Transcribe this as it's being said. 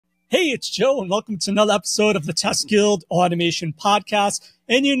Hey, it's Joe, and welcome to another episode of the Test Guild Automation Podcast.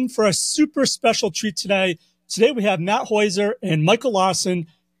 And in for a super special treat today. Today we have Matt Heusser and Michael Larsen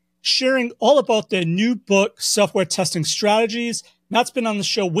sharing all about their new book, Software Testing Strategies. Matt's been on the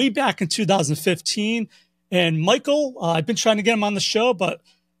show way back in 2015. And Michael, I've been trying to get him on the show, but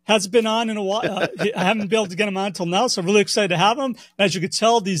hasn't been on in a while. I haven't been able to get him on until now, so I'm really excited to have him. As you can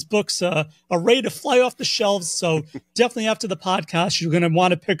tell, these books are ready to fly off the shelves, so definitely after the podcast, you're going to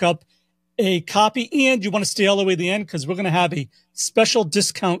want to pick up a copy, and you want to stay all the way to the end because we're going to have a special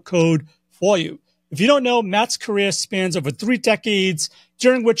discount code for you. If you don't know, Matt's career spans over 3 decades,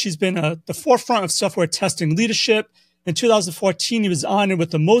 during which he's been at the forefront of software testing leadership. In 2014, he was honored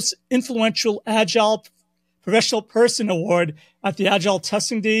with the most influential Agile Professional Person Award at the Agile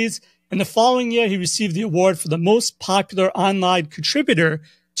Testing Days. And the following year, he received the award for the most popular online contributor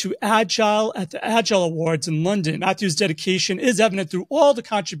to Agile at the Agile Awards in London. Matthew's dedication is evident through all the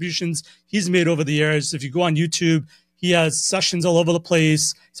contributions he's made over the years. If you go on YouTube, he has sessions all over the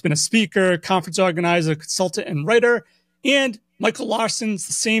place. He's been a speaker, conference organizer, consultant, and writer. And Michael Larsen's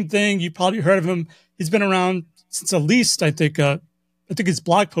the same thing. You probably heard of him. He's been around since at least, I think his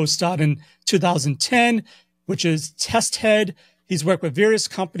blog post started in 2010, which is Test Head. He's worked with various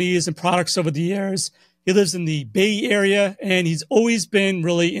companies and products over the years. He lives in the Bay Area, and he's always been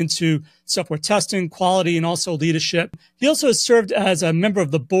really into software testing, quality, and also leadership. He also has served as a member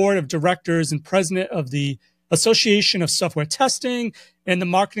of the board of directors and president of the Association of Software Testing and the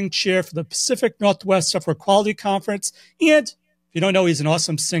marketing chair for the Pacific Northwest Software Quality Conference. And if you don't know, he's an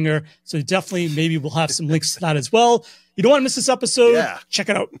awesome singer, so definitely maybe we'll have some links to that as well. You don't want to miss this episode. Yeah. Check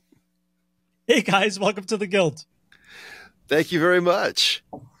it out. Hey, guys, welcome to the Guild. Thank you very much.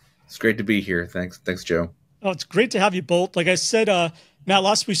 It's great to be here. Thanks, Joe. Oh, it's great to have you both. Like I said, Matt,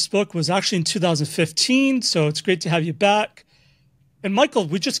 last we spoke was actually in 2015, so it's great to have you back. And Michael,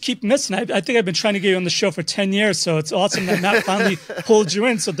 we just keep missing. I think I've been trying to get you on the show for 10 years, so it's awesome that Matt finally pulled you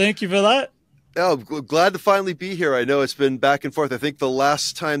in, so thank you for that. Oh, I'm glad to finally be here. I know it's been back and forth. I think the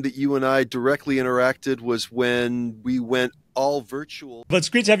last time that you and I directly interacted was when we went all virtual. But it's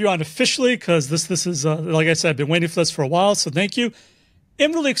great to have you on officially because this is, like I said, I've been waiting for this for a while, so thank you.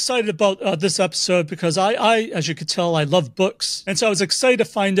 I'm really excited about this episode because I, as you could tell, I love books. And so I was excited to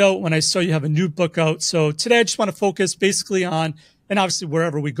find out when I saw you have a new book out. So today I just want to focus basically on, and obviously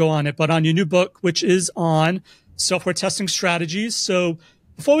wherever we go on it, but on your new book, which is on software testing strategies. So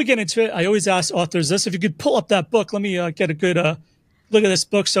before we get into it, I always ask authors this. If you could pull up that book, let me get a good look at this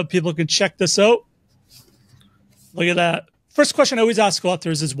book so people can check this out. Look at that. First question I always ask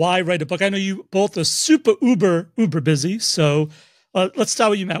authors is why write a book? I know you both are super uber busy. So let's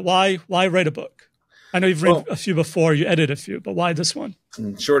start with you, Matt. Why write a book? I know you've written a few before, you edited a few, but why this one?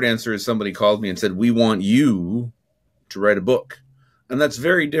 Short answer is somebody called me and said, we want you to write a book. And that's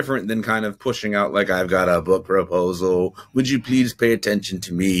very different than kind of pushing out like, I've got a book proposal. Would you please pay attention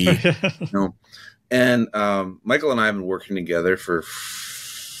to me? And Michael and I have been working together for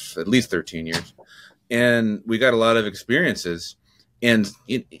at least 13 years. And we got a lot of experiences. And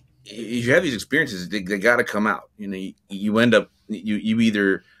if you have these experiences, they got to come out. You know, you end up, you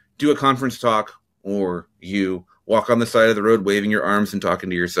either do a conference talk or you walk on the side of the road waving your arms and talking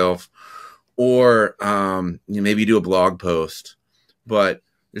to yourself, or you maybe do a blog post. But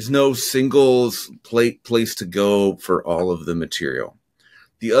there's no single place to go for all of the material.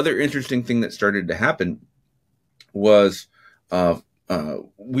 The other interesting thing that started to happen was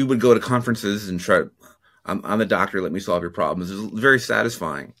we would go to conferences and try, I'm the doctor, let me solve your problems. It was very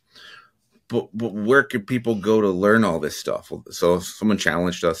satisfying. But where could people go to learn all this stuff? So someone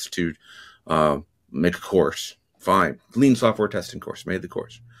challenged us to make a course. Fine. Lean software testing course. Made the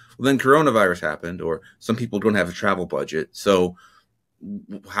course. Well, then coronavirus happened, or some people don't have a travel budget. So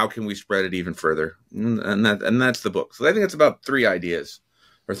how can we spread it even further? And that's the book. So I think it's about 3 ideas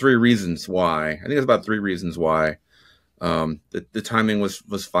or 3 reasons why. I think it's about 3 reasons why the timing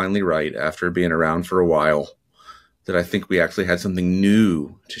was finally right after being around for a while, that I think we actually had something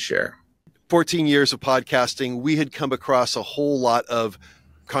new to share. 14 years of podcasting, we had come across a whole lot of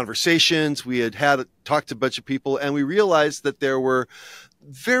conversations. We had talked to a bunch of people, and we realized that there were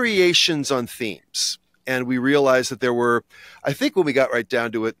variations on themes. And we realized that there were, I think when we got right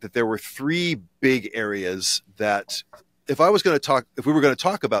down to it, that there were 3 big areas that if we were going to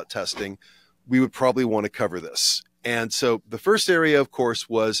talk about testing, we would probably want to cover this. And so the first area, of course,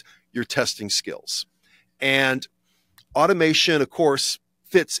 was your testing skills. And automation, of course,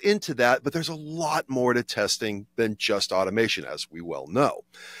 fits into that, but there's a lot more to testing than just automation, as we well know.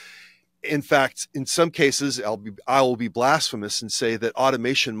 In fact, in some cases, I will be blasphemous and say that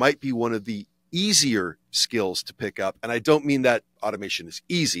automation might be one of the easier skills to pick up. And I don't mean that automation is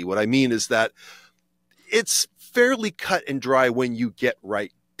easy. What I mean is that it's fairly cut and dry when you get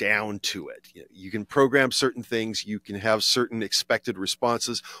right down to it. You can program certain things. You can have certain expected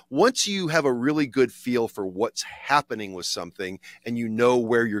responses. Once you have a really good feel for what's happening with something and you know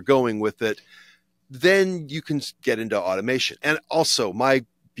where you're going with it, then you can get into automation. And also, my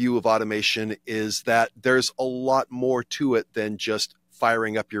view of automation is that there's a lot more to it than just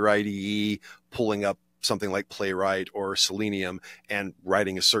firing up your IDE, pulling up something like Playwright or Selenium and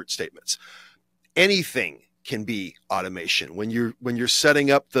writing assert statements. Anything can be automation. When you're setting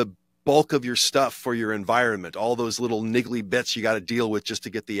up the bulk of your stuff for your environment, all those little niggly bits you got to deal with just to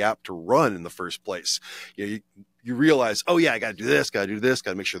get the app to run in the first place. You realize, oh yeah, I got to do this, got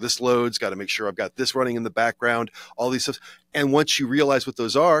to make sure this loads, got to make sure I've got this running in the background, all these stuff. And once you realize what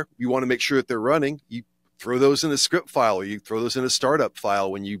those are, you want to make sure that they're running. You throw those in a script file, or you throw those in a startup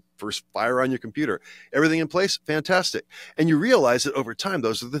file when you first fire on your computer. Everything in place, fantastic. And you realize that over time,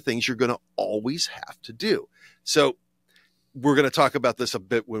 those are the things you're going to always have to do. So we're going to talk about this a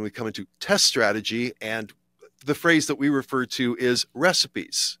bit when we come into test strategy. And the phrase that we refer to is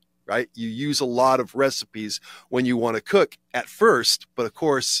recipes, right? You use a lot of recipes when you want to cook at first. But of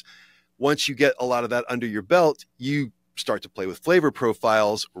course, once you get a lot of that under your belt, you start to play with flavor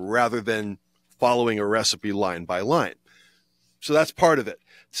profiles rather than following a recipe line by line. So that's part of it.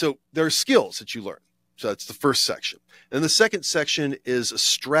 So there are skills that you learn. So that's the first section. And the second section is a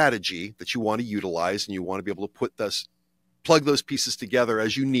strategy that you want to utilize, and you want to be able to plug those pieces together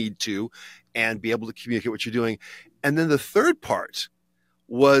as you need to and be able to communicate what you're doing. And then the third part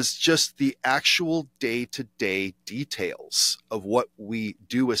was just the actual day-to-day details of what we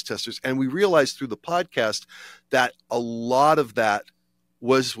do as testers. And we realized through the podcast that a lot of that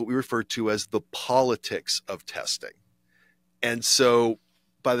was what we referred to as the politics of testing. And so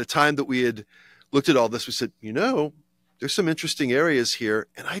by the time that we had looked at all this, we said, there's some interesting areas here.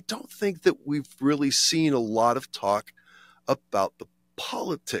 And I don't think that we've really seen a lot of talk about the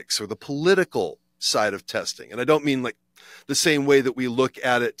politics or the political side of testing. And I don't mean like the same way that we look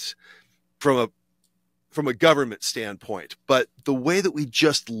at it from a government standpoint, but the way that we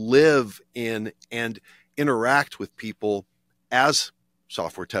just live in and interact with people as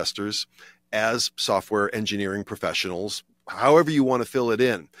software testers, as software engineering professionals, however you want to fill it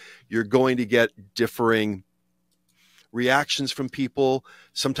in. You're going to get differing reactions from people.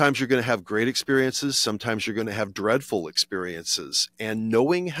 Sometimes you're going to have great experiences. Sometimes you're going to have dreadful experiences. And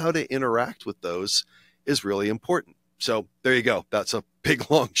knowing how to interact with those is really important. So there you go. That's a big,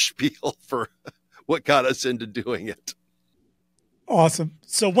 long spiel for what got us into doing it. Awesome.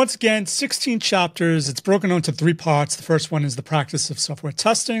 So once again, 16 chapters. It's broken into 3 parts. The first one is the practice of software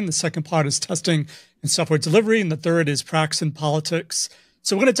testing. The second part is testing and software delivery. And the third is practice and politics.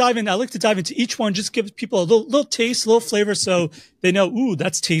 So we're going to dive in. I like to dive into each one, just give people a little taste, a little flavor, so they know, ooh,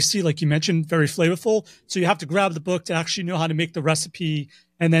 that's tasty. Like you mentioned, very flavorful. So you have to grab the book to actually know how to make the recipe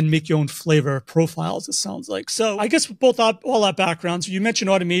and then make your own flavor profiles, it sounds like. So I guess with both all our backgrounds, you mentioned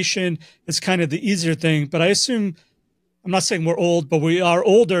automation is kind of the easier thing, but I assume, I'm not saying we're old, but we are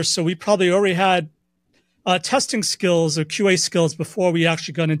older, so we probably already had testing skills or QA skills before we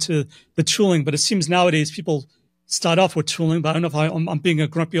actually got into the tooling. But it seems nowadays people start off with tooling, but I don't know if I'm being a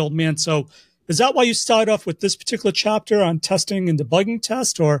grumpy old man. So is that why you start off with this particular chapter on testing and debugging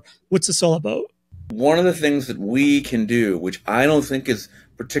test, or what's this all about? One of the things that we can do, which I don't think is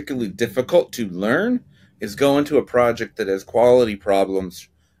particularly difficult to learn, is go into a project that has quality problems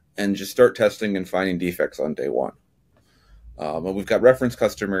and just start testing and finding defects on day one. But we've got reference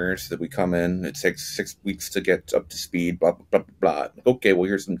customers that we come in. It takes 6 weeks to get up to speed. Blah blah blah. Okay, well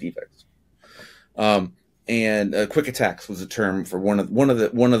here's some defects. And quick attacks was a term for one of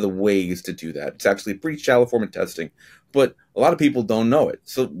the ways to do that. It's actually a pretty shallow form of testing, but a lot of people don't know it.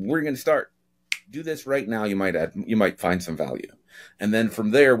 So we're going to start. Do this right now. You might find some value, and then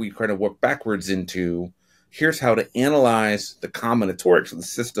from there we kind of work backwards into here's how to analyze the combinatorics of the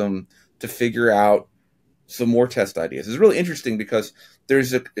system to figure out some more test ideas. It's really interesting because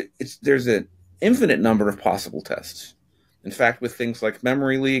there's an infinite number of possible tests. In fact, with things like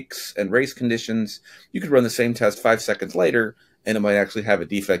memory leaks and race conditions, you could run the same test 5 seconds later, and it might actually have a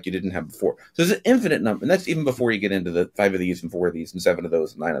defect you didn't have before. So there's an infinite number, and that's even before you get into the 5 of these and 4 of these and 7 of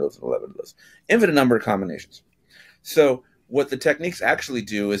those and 9 of those and 11 of those. Infinite number of combinations. So what the techniques actually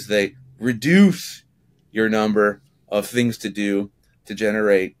do is they reduce your number of things to do to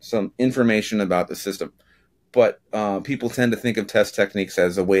generate some information about the system. But people tend to think of test techniques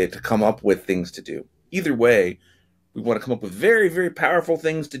as a way to come up with things to do. Either way, we want to come up with very, very powerful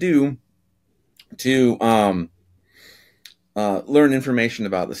things to do to learn information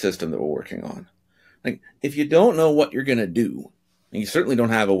about the system that we're working on. Like, if you don't know what you're going to do, And you certainly don't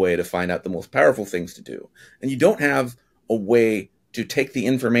have a way to find out the most powerful things to do. And you don't have a way to take the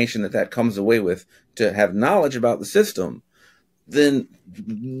information that comes away with to have knowledge about the system. Then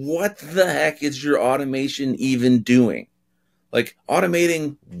what the heck is your automation even doing? Like,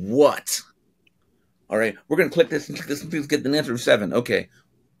 automating what? All right, we're going to click this and please get an answer of 7. Okay,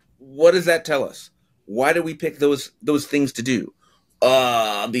 what does that tell us? Why do we pick those things to do?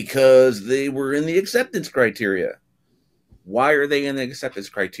 Because they were in the acceptance criteria. Why are they in the acceptance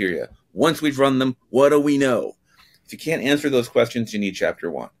criteria? Once we've run them, what do we know? If you can't answer those questions, you need chapter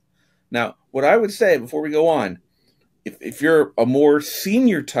 1. Now, what I would say before we go on, if you're a more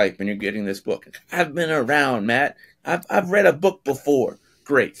senior type and you're getting this book, I've been around, Matt. I've read a book before.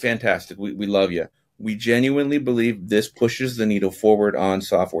 Great, fantastic. We love you. We genuinely believe this pushes the needle forward on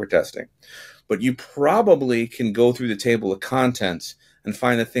software testing. But you probably can go through the table of contents and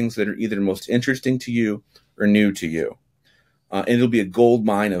find the things that are either most interesting to you or new to you. And it'll be a gold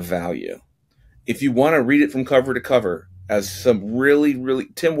mine of value. If you want to read it from cover to cover, as some really,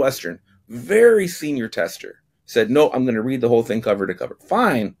 Tim Western, very senior tester, said, no, I'm going to read the whole thing cover to cover.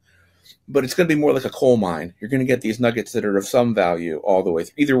 Fine, but it's going to be more like a coal mine. You're going to get these nuggets that are of some value all the way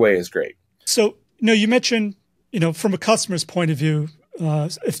through. Either way is great. So, you mentioned, from a customer's point of view,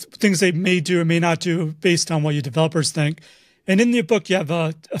 if things they may do or may not do based on what your developers think. And in your book, you have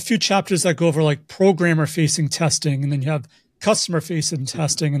a few chapters that go over like programmer-facing testing, and then you have customer-facing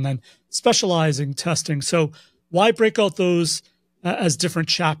testing, and then specializing testing. So why break out those as different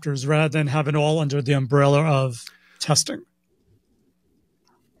chapters rather than have it all under the umbrella of testing?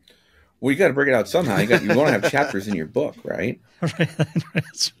 Well, you got to break it out somehow. You want to have chapters in your book, right? Right.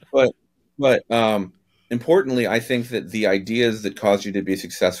 But importantly, I think that the ideas that cause you to be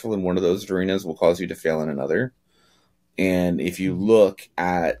successful in one of those arenas will cause you to fail in another. And if you look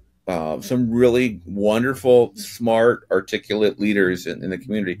at some really wonderful, smart, articulate leaders in the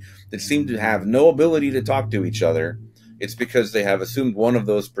community that seem to have no ability to talk to each other, it's because they have assumed one of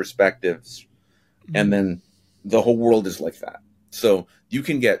those perspectives, and then the whole world is like that. So you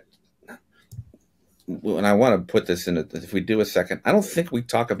can get, and I want to put this in it, if we do a second, I don't think we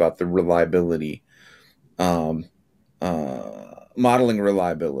talk about the reliability, modeling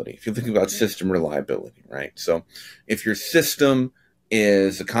reliability. If you think about system reliability, right? So if your system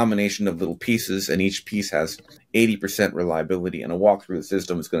is a combination of little pieces and each piece has 80% reliability, and a walk through the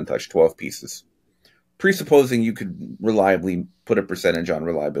system is going to touch 12 pieces, presupposing you could reliably put a percentage on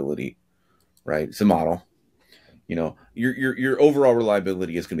reliability, right? It's a model. Your overall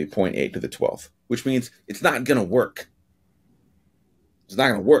reliability is going to be 0.8 to the 12th, which means it's not going to work. It's not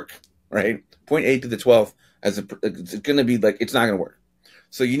going to work, right? 0.8 to the 12th, it's going to be like, it's not going to work.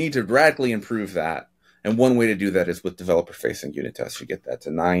 So you need to radically improve that. And one way to do that is with developer-facing unit tests. You get that to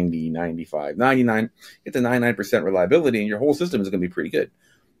 90, 95, 99, get to 99% reliability, and your whole system is going to be pretty good.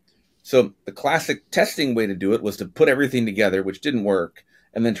 So the classic testing way to do it was to put everything together, which didn't work,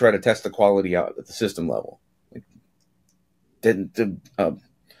 and then try to test the quality out at the system level. That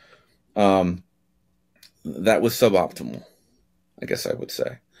was suboptimal, I guess I would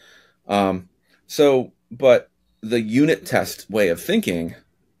say. But the unit test way of thinking,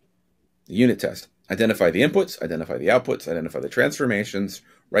 the unit test, identify the inputs, identify the outputs, identify the transformations,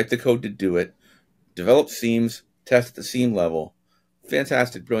 write the code to do it, develop seams, test at the seam level.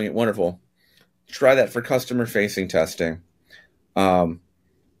 Fantastic, brilliant, wonderful. Try that for customer-facing testing.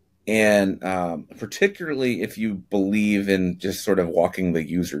 Particularly if you believe in just sort of walking the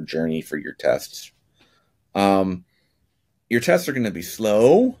user journey for your tests. Your tests are going to be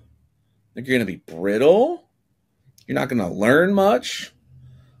slow. They're going to be brittle. You're not going to learn much.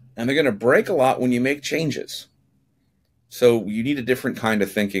 And they're going to break a lot when you make changes. So you need a different kind of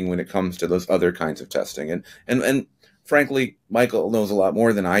thinking when it comes to those other kinds of testing. And frankly, Michael knows a lot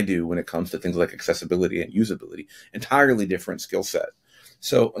more than I do when it comes to things like accessibility and usability. Entirely different skill set.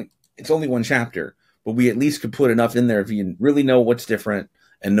 So it's only one chapter, but we at least could put enough in there if you really know what's different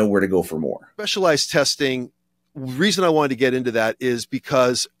and know where to go for more. Specialized testing, the reason I wanted to get into that is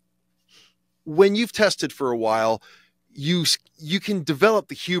because when you've tested for a while, you can develop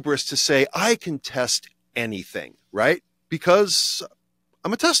the hubris to say, I can test anything, right? Because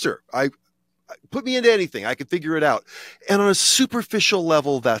I'm a tester. Put me into anything. I can figure it out. And on a superficial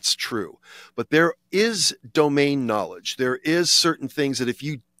level, that's true. But there is domain knowledge. There is certain things that if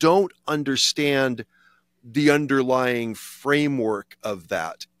you don't understand the underlying framework of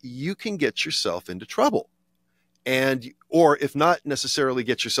that, you can get yourself into trouble. Or if not necessarily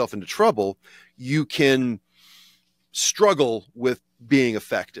get yourself into trouble, you can struggle with being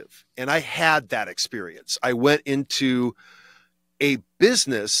effective. And I had that experience. I went into a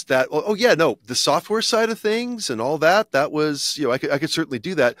business that, oh yeah, no, the software side of things and all that, that was, I could certainly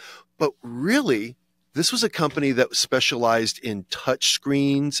do that. But really, this was a company that specialized in touch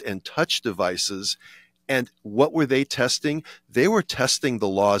screens and touch devices. And what were they testing? They were testing the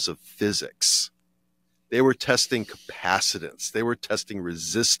laws of physics. They were testing capacitance. They were testing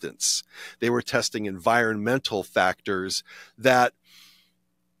resistance. They were testing environmental factors that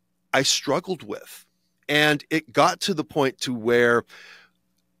I struggled with. And it got to the point to where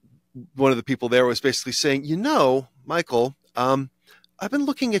one of the people there was basically saying, Michael, I've been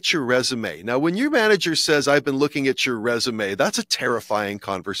looking at your resume. Now, when your manager says, I've been looking at your resume, that's a terrifying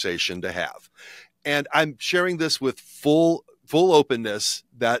conversation to have. And I'm sharing this with full openness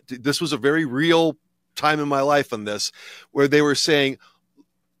that this was a very real time in my life on this, where they were saying,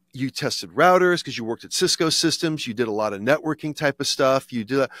 you tested routers because you worked at Cisco Systems. You did a lot of networking type of stuff. You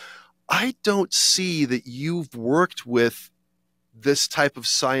did. I don't see that you've worked with this type of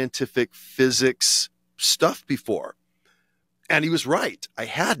scientific physics stuff before. And he was right. I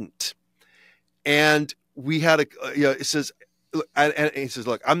hadn't. And we had it says, and he says,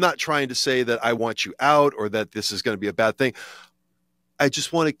 look, I'm not trying to say that I want you out or that this is going to be a bad thing. I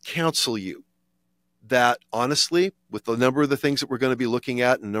just want to counsel you that honestly, with the number of the things that we're going to be looking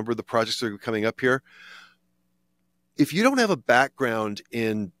at and a number of the projects that are coming up here, if you don't have a background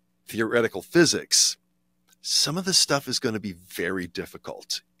in theoretical physics, some of this stuff is going to be very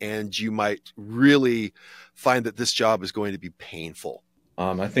difficult, and you might really find that this job is going to be painful.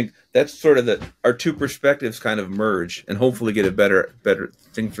 I think that's sort of our two perspectives kind of merge and hopefully get a better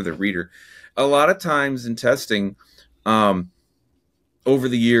thing for the reader. A lot of times in testing, over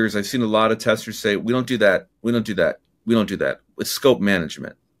the years, I've seen a lot of testers say, we don't do that. We don't do that. We don't do that. With scope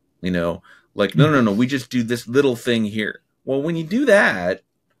management, like, no, we just do this little thing here. Well, when you do that,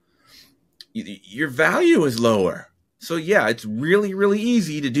 your value is lower. So yeah, it's really, really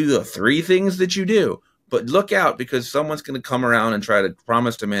easy to do the three things that you do, but look out, because someone's going to come around and try to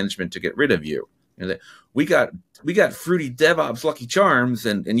promise to management to get rid of you. We got fruity DevOps Lucky Charms,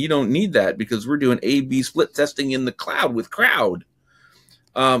 and you don't need that because we're doing A/B split testing in the cloud with Crowd.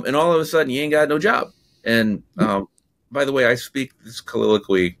 And all of a sudden you ain't got no job. And by the way, I speak this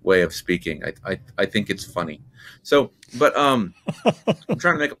colloquially way of speaking. I think it's funny. So, but I'm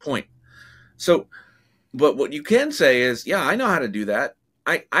trying to make a point. So, but what you can say is, yeah, I know how to do that.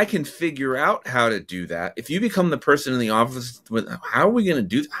 I can figure out how to do that. If you become the person in the office with, how are we going to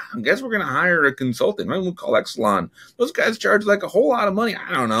do that? I guess we're going to hire a consultant. Maybe we'll call Exelon. Those guys charge like a whole lot of money.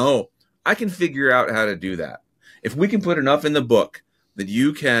 I don't know. I can figure out how to do that. If we can put enough in the book that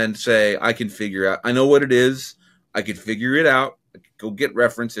you can say, I can figure out, I know what it is. I can figure it out. I can go get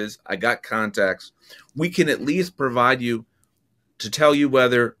references. I got contacts. We can at least provide you to tell you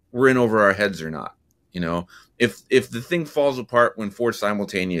whether we're in over our heads or not. If the thing falls apart when 4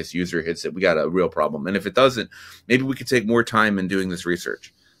 simultaneous user hits it, we got a real problem. And if it doesn't, maybe we could take more time in doing this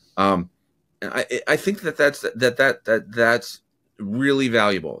research. And I think that's really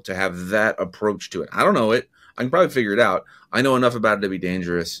valuable to have that approach to it. I don't know it. I can probably figure it out. I know enough about it to be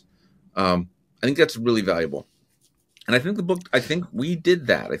dangerous. I think that's really valuable. And I think we did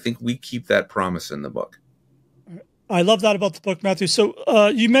that. I think we keep that promise in the book. I love that about the book, Matthew. So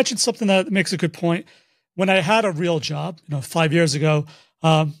you mentioned something that makes a good point. When I had a real job, 5 years ago,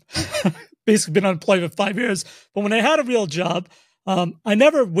 basically been unemployed for 5 years, but when I had a real job, I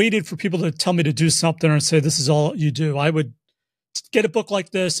never waited for people to tell me to do something or say, this is all you do. I would get a book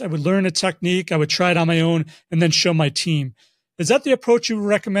like this. I would learn a technique. I would try it on my own and then show my team. Is that the approach you would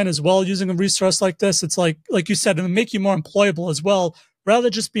recommend as well, using a resource like this? It's like you said, it'll make you more employable as well, rather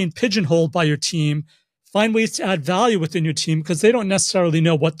than just being pigeonholed by your team. Find ways to add value within your team because they don't necessarily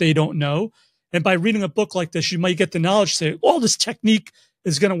know what they don't know. And by reading a book like this, you might get the knowledge, say, oh, this technique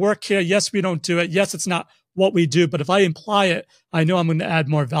is going to work here. Yes, we don't do it. Yes, it's not what we do. But if I imply it, I know I'm going to add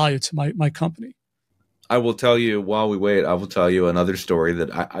more value to my company. I will tell you, while we wait, I will tell you another story that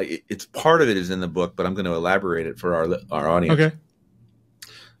it's part of it is in the book, but I'm going to elaborate it for our audience. Okay.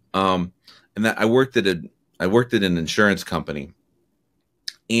 And that I worked at an insurance company,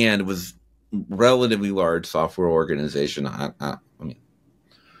 and it was a relatively large software organization. I mean,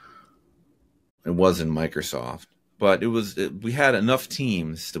 it wasn't Microsoft, but we had enough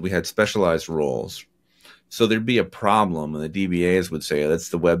teams that we had specialized roles. So there'd be a problem, and the DBAs would say that's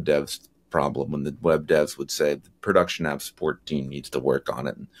the web devs problem, and the web devs would say the production app support team needs to work on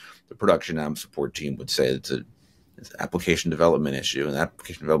it, and the production app support team would say it's an application development issue, and the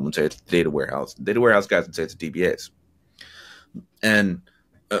application development would say it's data warehouse. The data warehouse guys would say it's DBAs. And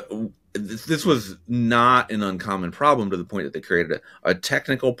this was not an uncommon problem, to the point that they created a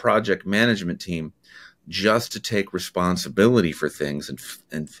technical project management team just to take responsibility for things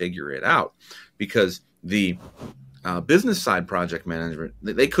and figure it out. Because the business side project management,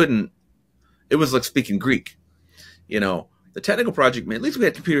 they couldn't, it was like speaking Greek. The technical project, at least we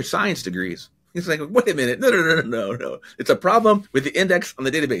had computer science degrees. It's like, wait a minute, no. It's a problem with the index on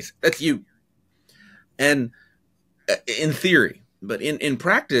the database. That's you. And in theory, but in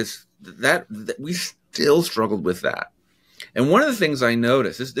practice, that we still struggled with that. And one of the things I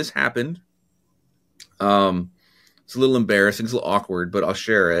noticed, this happened. It's a little embarrassing, it's a little awkward, but I'll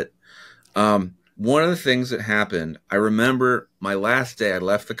share it. One of the things that happened, I remember my last day, I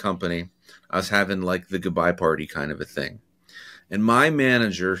left the company. I was having like the goodbye party kind of a thing. And my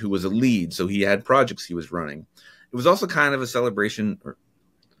manager, who was a lead, so he had projects he was running. It was also kind of a celebration, or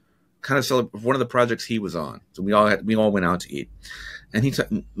kind of one of the projects he was on. So we all went out to eat. And he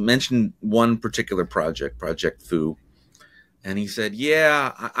mentioned one particular Project Foo. And he said,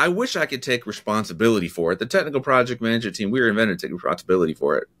 yeah, I wish I could take responsibility for it. The technical project management team, we were invented to take responsibility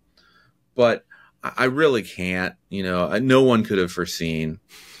for it. But I really can't. No one could have foreseen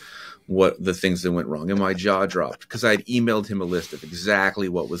what the things that went wrong. And my jaw dropped because I'd emailed him a list of exactly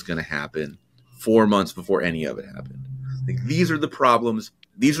what was going to happen 4 months before any of it happened. Like, these are the problems.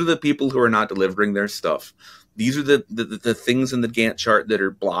 These are the people who are not delivering their stuff. These are the things in the Gantt chart that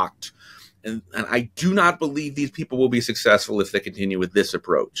are blocked. And I do not believe these people will be successful if they continue with this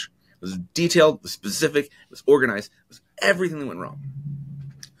approach. It was detailed, it was specific, it was organized, it was everything that went wrong.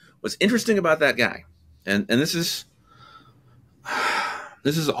 What's interesting about that guy, and this is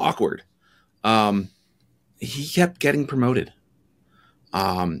awkward. He kept getting promoted.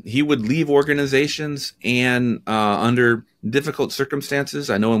 He would leave organizations and under difficult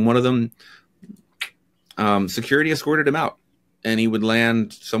circumstances. I know in one of them, security escorted him out, and he would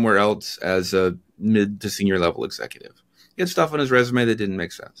land somewhere else as a mid to senior level executive. He had stuff on his resume that didn't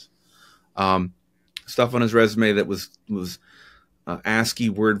make sense. Stuff on his resume that was ASCII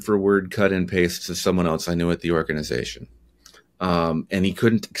word for word cut and paste to someone else I knew at the organization. And he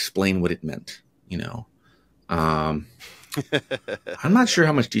couldn't explain what it meant, I'm not sure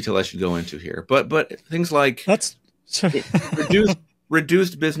how much detail I should go into here, but things like that's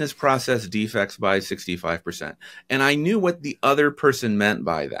reduced business process defects by 65%. And I knew what the other person meant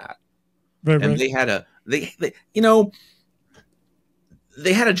by that. Right, and right.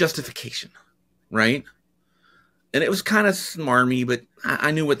 They had a justification, right? And it was kind of smarmy, but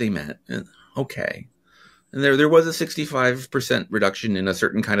I knew what they meant. Okay. And there was a 65% reduction in a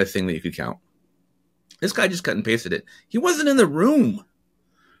certain kind of thing that you could count. This guy just cut and pasted it. He wasn't in the room.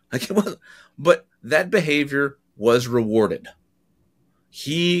 But that behavior was rewarded.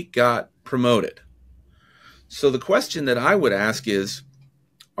 He got promoted. So the question that I would ask is,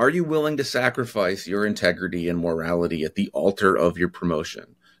 are you willing to sacrifice your integrity and morality at the altar of your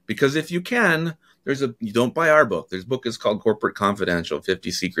promotion? Because if you can, you don't buy our book. This book is called Corporate Confidential,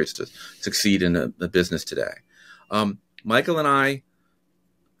 50 Secrets to Succeed in a Business Today. Michael and I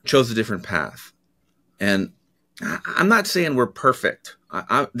chose a different path. And I'm not saying we're perfect.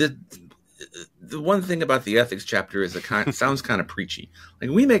 The one thing about the ethics chapter is it sounds kind of preachy.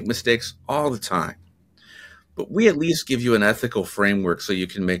 Like, we make mistakes all the time. But we at least give you an ethical framework so you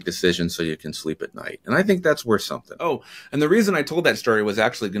can make decisions, so you can sleep at night. And I think that's worth something. Oh, and the reason I told that story was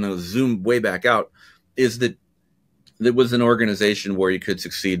actually going to zoom way back out, is that there was an organization where you could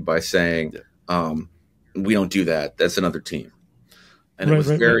succeed by saying, we don't do that. That's another team. And it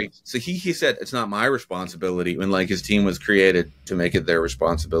was very, so he said, it's not my responsibility, when like his team was created to make it their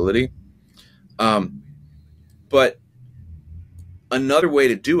responsibility. But another way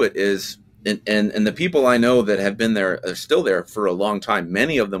to do it is, and the people I know that have been there are still there for a long time.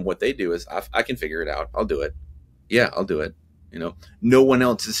 Many of them, what they do is, I can figure it out. I'll do it. Yeah, I'll do it. No one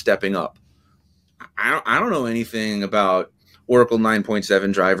else is stepping up. I don't know anything about Oracle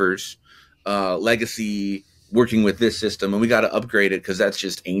 9.7 drivers, legacy, working with this system, and we got to upgrade it because that's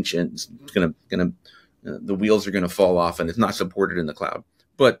just ancient. It's gonna the wheels are gonna fall off, and it's not supported in the cloud.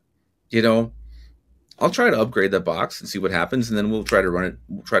 But I'll try to upgrade that box and see what happens, and then we'll try to run it.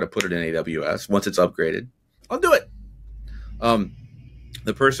 We'll try to put it in AWS once it's upgraded. I'll do it.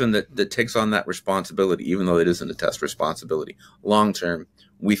 The person that takes on that responsibility, even though it isn't a test responsibility, long term,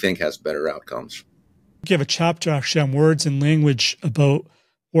 we think has better outcomes. You have a chapter actually on words and language about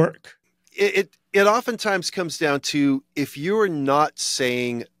work. It oftentimes comes down to, if you're not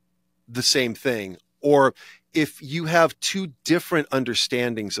saying the same thing, or if you have two different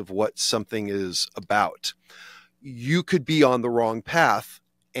understandings of what something is about, you could be on the wrong path,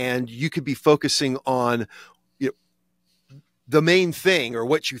 and you could be focusing on the main thing, or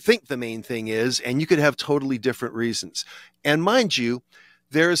what you think the main thing is, and you could have totally different reasons. And mind you,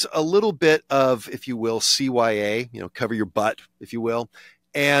 there's a little bit of, if you will, CYA, cover your butt, if you will.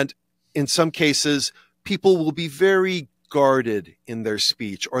 And in some cases, people will be very guarded in their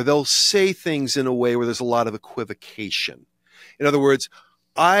speech, or they'll say things in a way where there's a lot of equivocation. In other words,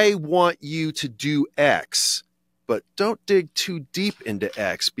 I want you to do X, but don't dig too deep into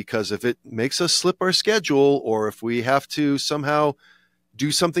X, because if it makes us slip our schedule, or if we have to somehow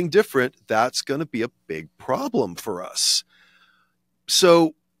do something different, that's going to be a big problem for us.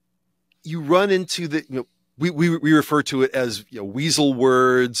 So you run into the, we refer to it as weasel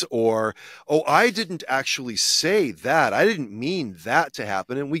words, or, oh, I didn't actually say that. I didn't mean that to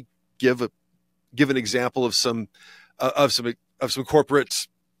happen. And we give an example of some corporate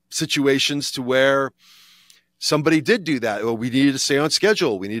situations to where somebody did do that. Well, we needed to stay on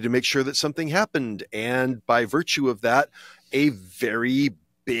schedule. We needed to make sure that something happened. And by virtue of that, a very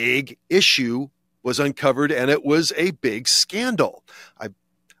big issue was uncovered, and it was a big scandal.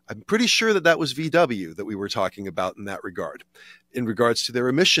 I'm pretty sure that was VW that we were talking about in that regard, in regards to their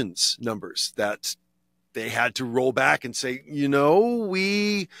emissions numbers, that they had to roll back and say,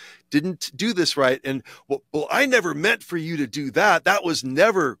 we didn't do this right. And well, I never meant for you to do that. That was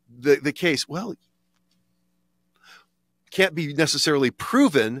never the case. Well, can't be necessarily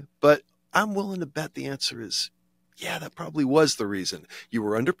proven, but I'm willing to bet the answer is, yeah, that probably was the reason. You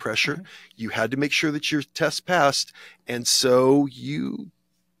were under pressure. Mm-hmm. You had to make sure that your test passed. And so you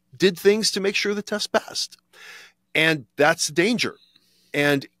did things to make sure the test passed. And that's danger.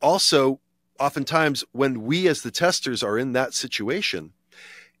 And also, oftentimes when we as the testers are in that situation,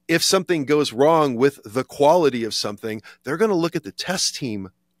 if something goes wrong with the quality of something, they're going to look at the test team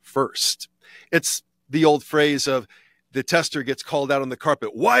first. It's the old phrase of the tester gets called out on the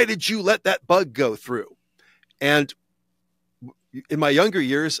carpet. Why did you let that bug go through? And in my younger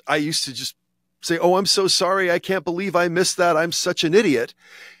years, I used to just say, oh, I'm so sorry. I can't believe I missed that. I'm such an idiot.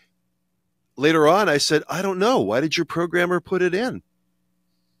 Later on, I said, I don't know. Why did your programmer put it in?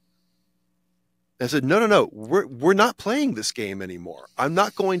 I said, no. We're not playing this game anymore. I'm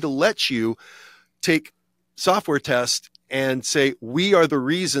not going to let you take software test and say, we are the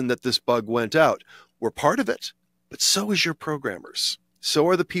reason that this bug went out. We're part of it, but so is your programmers. So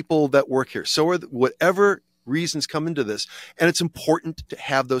are the people that work here. So are whatever reasons come into this. And it's important to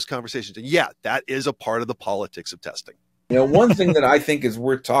have those conversations. And yeah, that is a part of the politics of testing. One thing that I think is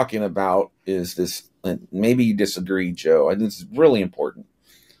worth talking about is this, and maybe you disagree, Joe. I think this is really important.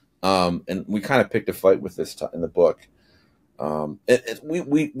 And we kind of picked a fight with this in the book.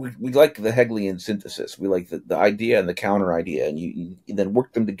 We like the Hegelian synthesis. We like the idea and the counter idea, and you then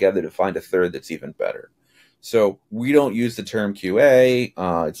work them together to find a third that's even better. So we don't use the term QA.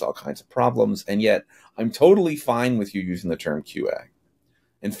 It's all kinds of problems. And yet I'm totally fine with you using the term QA.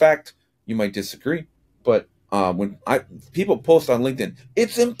 In fact, you might disagree, but when people post on LinkedIn,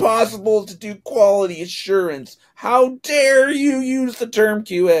 it's impossible to do quality assurance. How dare you use the term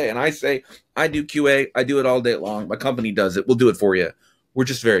QA? And I say, I do QA. I do it all day long. My company does it. We'll do it for you. We're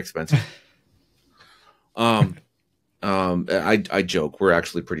just very expensive. I joke. We're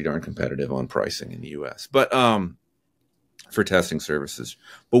actually pretty darn competitive on pricing in the US, but for testing services.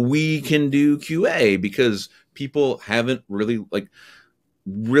 But we can do QA because people haven't really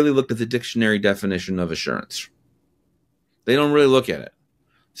looked at the dictionary definition of assurance. They don't really look at it.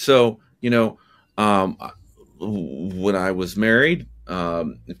 So, when I was married,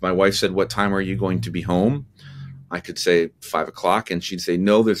 if my wife said, what time are you going to be home? I could say 5 o'clock, and she'd say,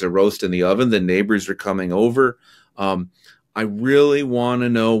 no, there's a roast in the oven. The neighbors are coming over. I really want to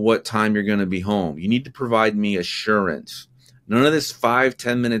know what time you're going to be home. You need to provide me assurance. None of this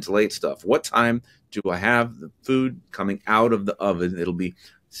 5-10 minutes late stuff. What time do I have the food coming out of the oven? It'll be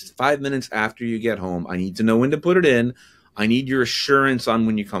 5 minutes after you get home. I need to know when to put it in. I need your assurance on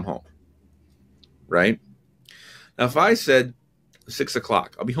when you come home. Right? Now, if I said 6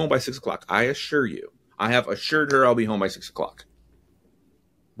 o'clock, I'll be home by 6 o'clock. I assure you, I have assured her I'll be home by 6 o'clock.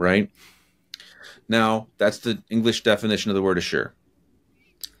 Right? Now, that's the English definition of the word assure.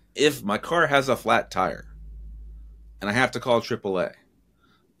 If my car has a flat tire and I have to call AAA,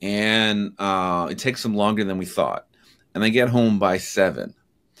 and it takes them longer than we thought, and I get home by 7,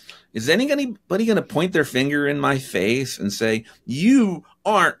 is anybody going to point their finger in my face and say, you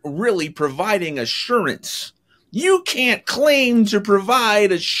aren't really providing assurance? You can't claim to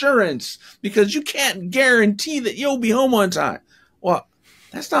provide assurance because you can't guarantee that you'll be home on time. Well,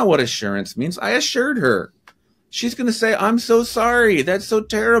 that's not what assurance means. I assured her. She's going to say, I'm so sorry. That's so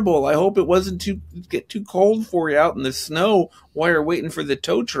terrible. I hope it wasn't get too cold for you out in the snow while you're waiting for the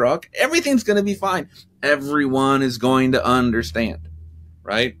tow truck. Everything's going to be fine. Everyone is going to understand,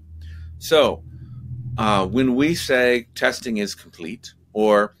 right? So when we say testing is complete,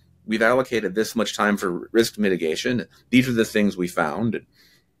 or we've allocated this much time for risk mitigation. These are the things we found.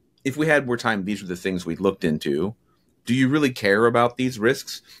 If we had more time, these are the things we looked into. Do you really care about these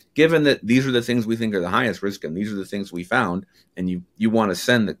risks? Given that these are the things we think are the highest risk and these are the things we found, and you want to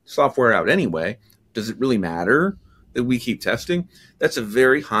send the software out anyway, does it really matter that we keep testing? That's a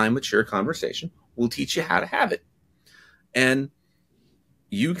very high, mature conversation. We'll teach you how to have it. And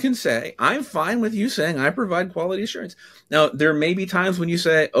you can say, I'm fine with you saying I provide quality assurance. Now, there may be times when you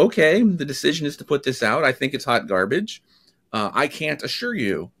say, okay, the decision is to put this out. I think it's hot garbage. I can't assure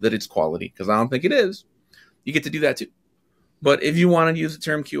you that it's quality because I don't think it is. You get to do that too. But if you want to use the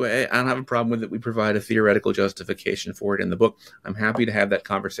term QA, I don't have a problem with it. We provide a theoretical justification for it in the book. I'm happy to have that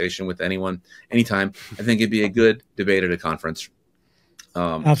conversation with anyone, anytime. I think it'd be a good debate at a conference.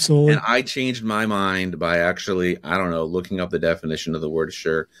 Absolutely. And I changed my mind by actually, I don't know, looking up the definition of the word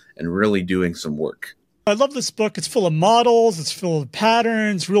assure and really doing some work. I love this book. It's full of models. It's full of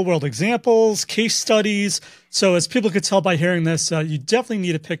patterns, real world examples, case studies. So as people could tell by hearing this, you definitely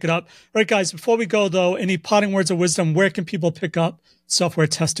need to pick it up. All right, guys, before we go, though, any parting words of wisdom? Where can people pick up software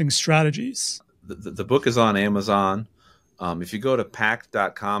testing strategies? The book is on Amazon. If you go to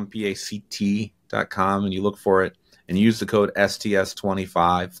pact.com, PACT.com, and you look for it and use the code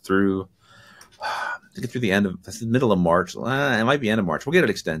STS25 through the end of the middle of March. It might be end of March. We'll get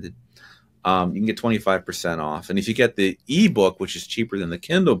it extended. You can get 25% off. And if you get the ebook, which is cheaper than the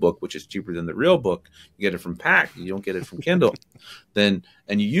Kindle book, which is cheaper than the real book, you get it from Pact. You don't get it from Kindle. And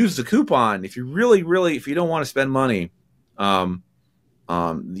you use the coupon. If you if you don't want to spend money,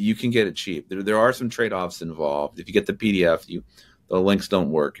 you can get it cheap. There are some trade-offs involved. If you get the PDF, the links don't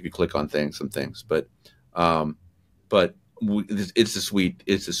work if you click on some things. But it's a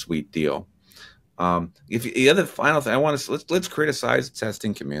sweet deal. If the other final thing I want to let's criticize the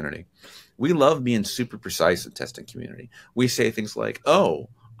testing community. We love being super precise in testing community. We say things like, "Oh,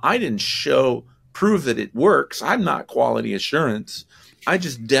 I didn't prove that it works. I'm not quality assurance. I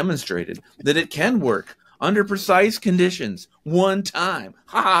just demonstrated that it can work under precise conditions one time."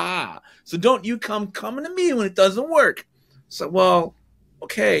 Ha ha ha. So don't you coming to me when it doesn't work. So, well,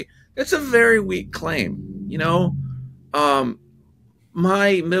 okay, that's a very weak claim.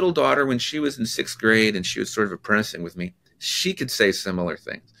 My middle daughter, when she was in 6th grade and she was sort of apprenticing with me, she could say similar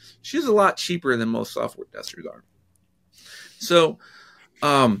things. She's a lot cheaper than most software testers are. So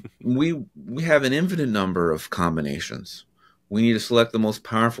we have an infinite number of combinations. We need to select the most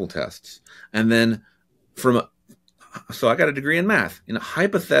powerful tests. And then so I got a degree in math. In a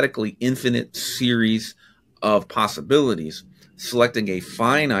hypothetically infinite series of possibilities, selecting a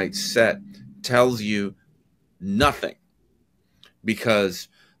finite set tells you nothing, because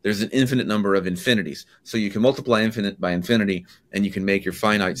there's an infinite number of infinities. So you can multiply infinite by infinity, and you can make your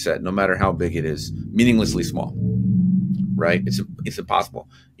finite set, no matter how big it is, meaninglessly small, right? It's impossible.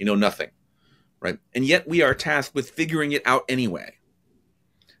 You know nothing, right? And yet we are tasked with figuring it out anyway.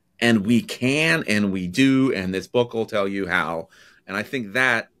 And we can, and we do, and this book will tell you how. And I think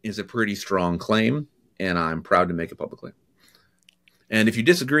that is a pretty strong claim, and I'm proud to make it publicly. And if you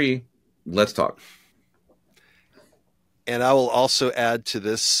disagree, let's talk. And I will also add to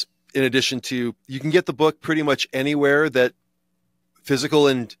this, in addition to, you can get the book pretty much anywhere that physical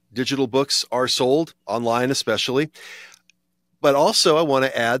and digital books are sold, online especially. But also I want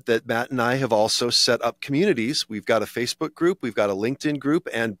to add that Matt and I have also set up communities. We've got a Facebook group, we've got a LinkedIn group,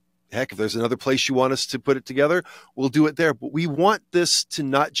 and heck, if there's another place you want us to put it together, we'll do it there. But we want this to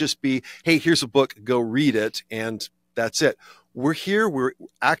not just be, hey, here's a book, go read it, and that's it. We're here. We're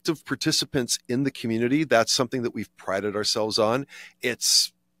active participants in the community. That's something that we've prided ourselves on.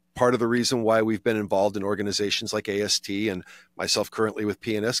 It's part of the reason why we've been involved in organizations like AST and myself currently with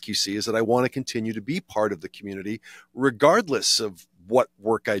PNSQC is that I want to continue to be part of the community, regardless of what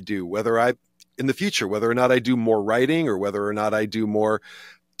work I do, in the future, whether or not I do more writing or whether or not I do more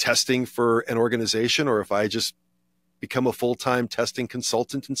testing for an organization, or if I just become a full-time testing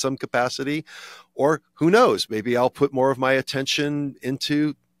consultant in some capacity, or who knows, maybe I'll put more of my attention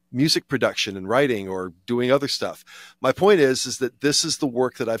into music production and writing or doing other stuff. My point is that this is the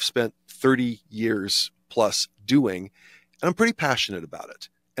work that I've spent 30 years plus doing, and I'm pretty passionate about it.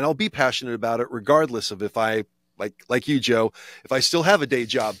 And I'll be passionate about it regardless of if I, like you, Joe, if I still have a day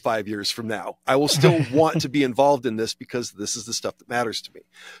job 5 years from now, I will still want to be involved in this because this is the stuff that matters to me.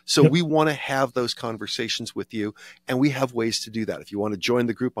 So we want to have those conversations with you, and we have ways to do that. If you want to join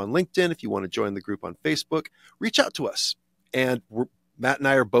the group on LinkedIn, if you want to join the group on Facebook, reach out to us. And Matt and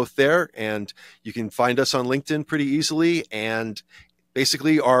I are both there, and you can find us on LinkedIn pretty easily. And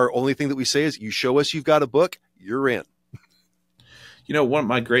basically our only thing that we say is you show us you've got a book, you're in. One of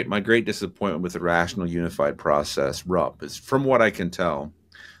my great disappointment with the Rational Unified Process, RUP, is, from what I can tell,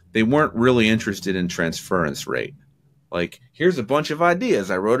 they weren't really interested in transference rate. Like, here's a bunch of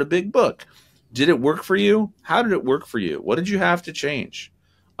ideas. I wrote a big book. Did it work for you? How did it work for you? What did you have to change?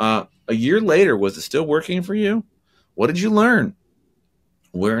 A year later, was it still working for you? What did you learn?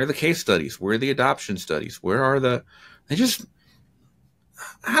 Where are the case studies? Where are the adoption studies?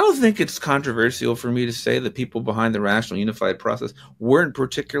 I don't think it's controversial for me to say that people behind the Rational Unified Process weren't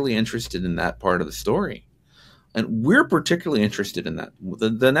particularly interested in that part of the story. And we're particularly interested in that.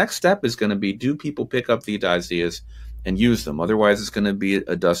 The next step is going to be, do people pick up these ideas and use them? Otherwise, it's going to be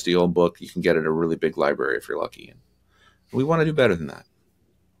a dusty old book you can get at a really big library if you're lucky. And we want to do better than that.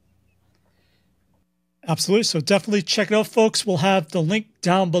 Absolutely. So definitely check it out, folks. We'll have the link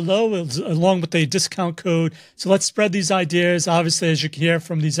down below along with a discount code. So let's spread these ideas. Obviously, as you can hear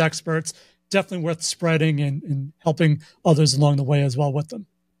from these experts, definitely worth spreading and helping others along the way as well with them.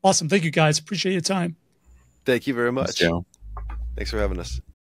 Awesome. Thank you, guys. Appreciate your time. Thank you very much. Thanks, Joe. Thanks for having us.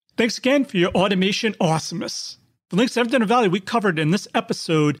 Thanks again for your automation awesomeness. The links to everything of value we covered in this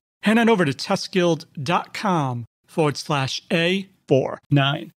episode, head on over to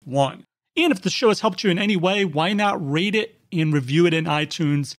testguild.com/A491. And if the show has helped you in any way, why not rate it and review it in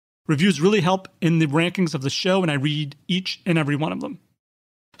iTunes? Reviews really help in the rankings of the show, and I read each and every one of them.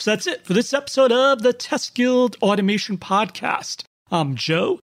 So that's it for this episode of the Test Guild Automation Podcast. I'm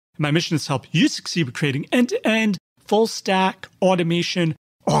Joe, and my mission is to help you succeed with creating end-to-end, full-stack automation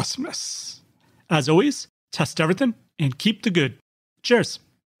awesomeness. As always, test everything and keep the good. Cheers.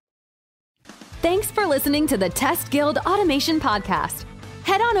 Thanks for listening to the Test Guild Automation Podcast.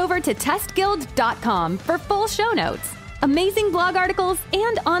 Head on over to testguild.com for full show notes, amazing blog articles,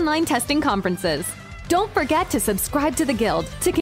 and online testing conferences. Don't forget to subscribe to the Guild to